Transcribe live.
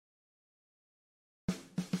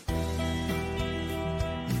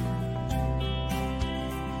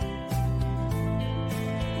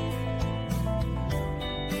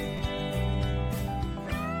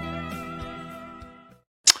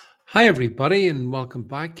Hi, everybody, and welcome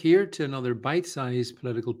back here to another bite sized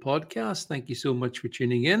political podcast. Thank you so much for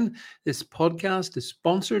tuning in. This podcast is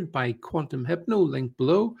sponsored by Quantum Hypno, link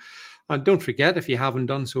below. And don't forget, if you haven't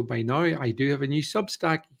done so by now, I do have a new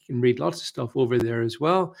Substack. You can read lots of stuff over there as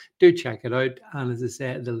well. Do check it out. And as I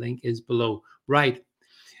said, the link is below. Right.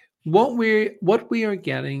 What we are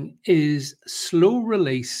getting is slow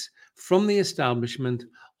release from the establishment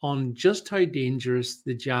on just how dangerous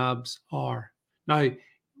the jabs are. Now,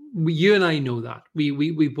 you and I know that.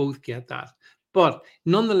 We both get that. But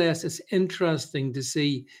nonetheless, it's interesting to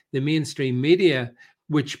see the mainstream media,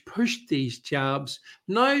 which pushed these jabs,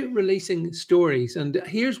 now releasing stories. And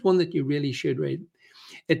here's one that you really should read.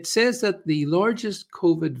 It says that the largest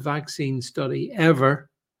COVID vaccine study ever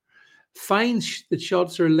finds that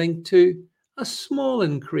shots are linked to a small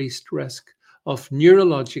increased risk of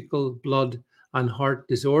neurological, blood, and heart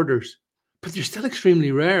disorders, but they're still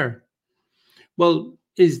extremely rare. Well,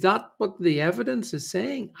 is that what the evidence is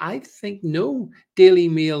saying? I think no. Daily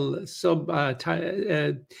Mail sub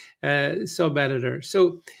editor.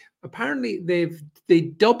 So apparently they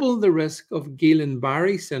double the risk of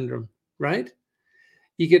Guillain-Barré syndrome, right?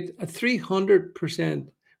 You get a 300%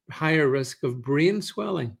 higher risk of brain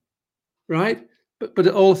swelling, right? But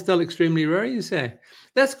all still extremely rare, you say.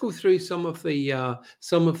 Let's go through some of the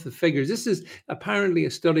figures. This is apparently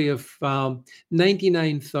a study of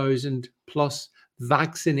 99,000 plus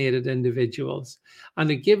vaccinated individuals,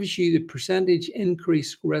 and it gives you the percentage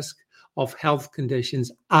increased risk of health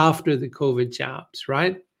conditions after the COVID jabs,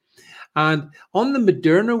 right? And on the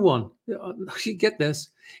Moderna one, you get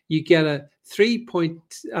this, you get a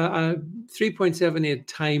 3.78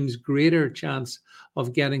 times greater chance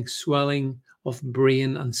of getting swelling of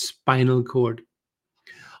brain and spinal cord.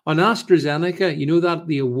 On AstraZeneca, you know that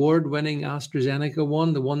the award-winning AstraZeneca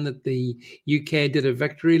one, the one that the UK did a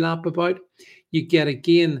victory lap about, you get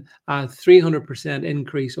again a 300%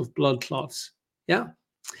 increase of blood clots. Yeah.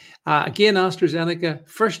 Again, AstraZeneca,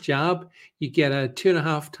 first jab, you get a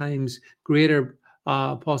 2.5 times greater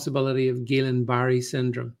possibility of Guillain-Barré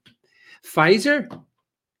syndrome. Pfizer,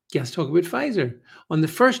 let's talk about Pfizer. On the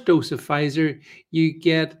first dose of Pfizer, you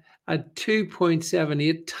get a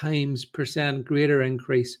 2.78 times percent greater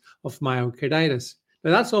increase of myocarditis.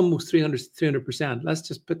 Now, that's almost 300%. Let's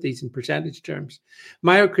just put these in percentage terms.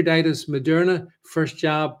 Myocarditis, Moderna, first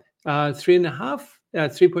jab,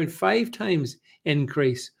 3.5 times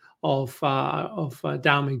increase of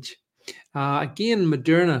damage. Again,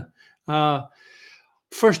 Moderna,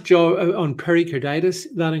 first job on pericarditis,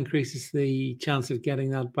 that increases the chance of getting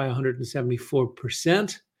that by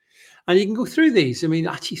 174%. And you can go through these. I mean,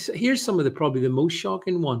 actually, here's some of probably the most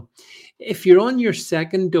shocking one. If you're on your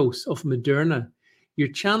second dose of Moderna, your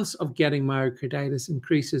chance of getting myocarditis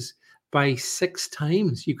increases by 6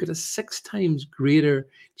 times. You get a 6 times greater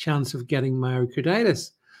chance of getting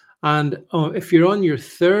myocarditis. And if you're on your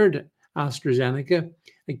third AstraZeneca,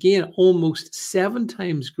 again, almost 7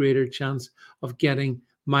 times greater chance of getting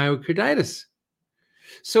myocarditis.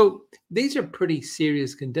 So these are pretty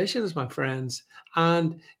serious conditions, my friends.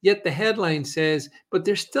 And yet the headline says, but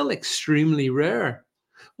they're still extremely rare.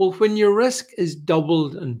 Well, when your risk is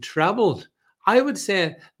doubled and trebled, I would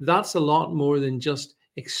say that's a lot more than just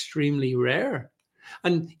extremely rare.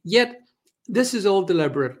 And yet this is all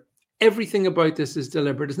deliberate. Everything about this is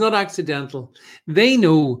deliberate. It's not accidental. They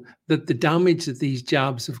know that the damage that these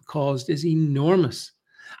jabs have caused is enormous.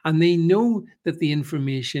 And they know that the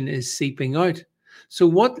information is seeping out. So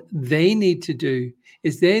what they need to do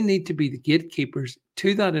is they need to be the gatekeepers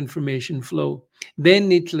to that information flow. They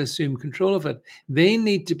need to assume control of it. They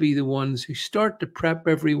need to be the ones who start to prep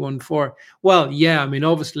everyone for, well, yeah, I mean,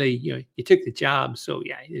 obviously, you took the jab, so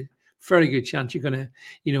yeah, fairly good chance you're going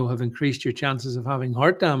to, have increased your chances of having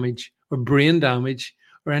heart damage or brain damage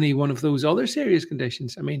or any one of those other serious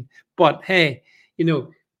conditions. I mean, but hey, what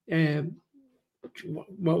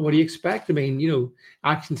do you expect? I mean,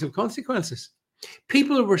 actions have consequences.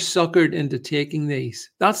 People were suckered into taking these.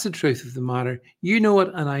 That's the truth of the matter. You know it,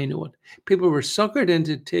 and I know it. People were suckered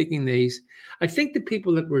into taking these. I think the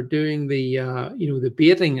people that were doing the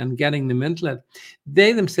baiting and getting them into it,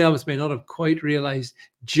 they themselves may not have quite realized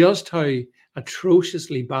just how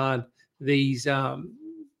atrociously bad these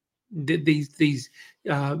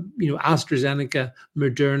AstraZeneca,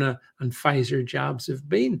 Moderna, and Pfizer jabs have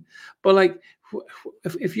been. But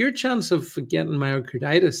if your chance of getting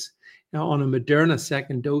myocarditis on a Moderna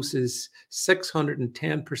second dose is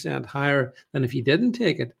 610% higher than if you didn't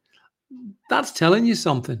take it, that's telling you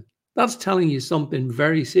something. That's telling you something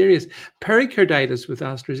very serious. Pericarditis with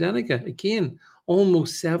AstraZeneca, again,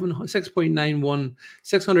 almost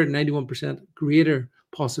 691% greater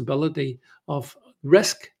possibility of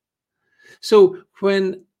risk So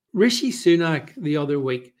when Rishi Sunak the other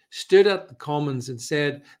week stood at the Commons and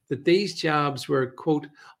said that these jabs were, quote,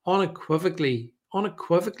 unequivocally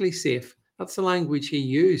safe, that's the language he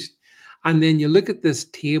used. And then you look at this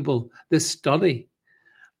table, this study,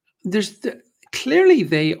 clearly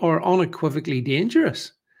they are unequivocally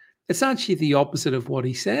dangerous. It's actually the opposite of what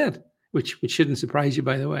he said, which shouldn't surprise you,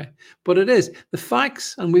 by the way. But it is the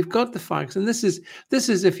facts, and we've got the facts, and this is,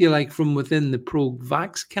 if you like, from within the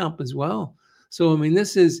pro-vax camp as well. So I mean,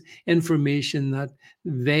 this is information that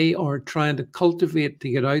they are trying to cultivate to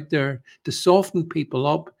get out there to soften people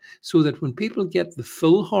up, so that when people get the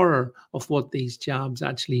full horror of what these jabs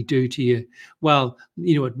actually do to you, well,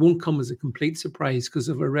 it won't come as a complete surprise, because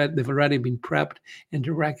they've already been prepped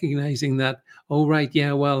into recognizing that, oh, right,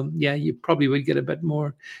 yeah, well, yeah, you probably would get a bit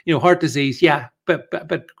more, heart disease, yeah, but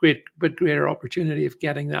greater opportunity of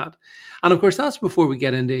getting that. And of course, that's before we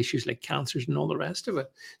get into issues like cancers and all the rest of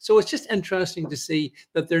it. So it's just interesting to see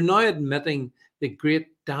that they're now admitting the great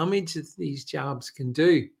damage that these jabs can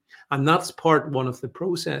do. And that's part one of the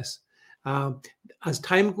process. As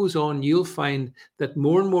time goes on, you'll find that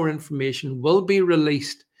more and more information will be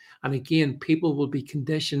released. And again, people will be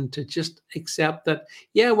conditioned to just accept that,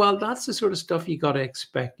 yeah, well, that's the sort of stuff you got to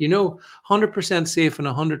expect. 100% safe and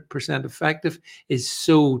 100% effective is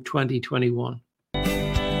so 2021.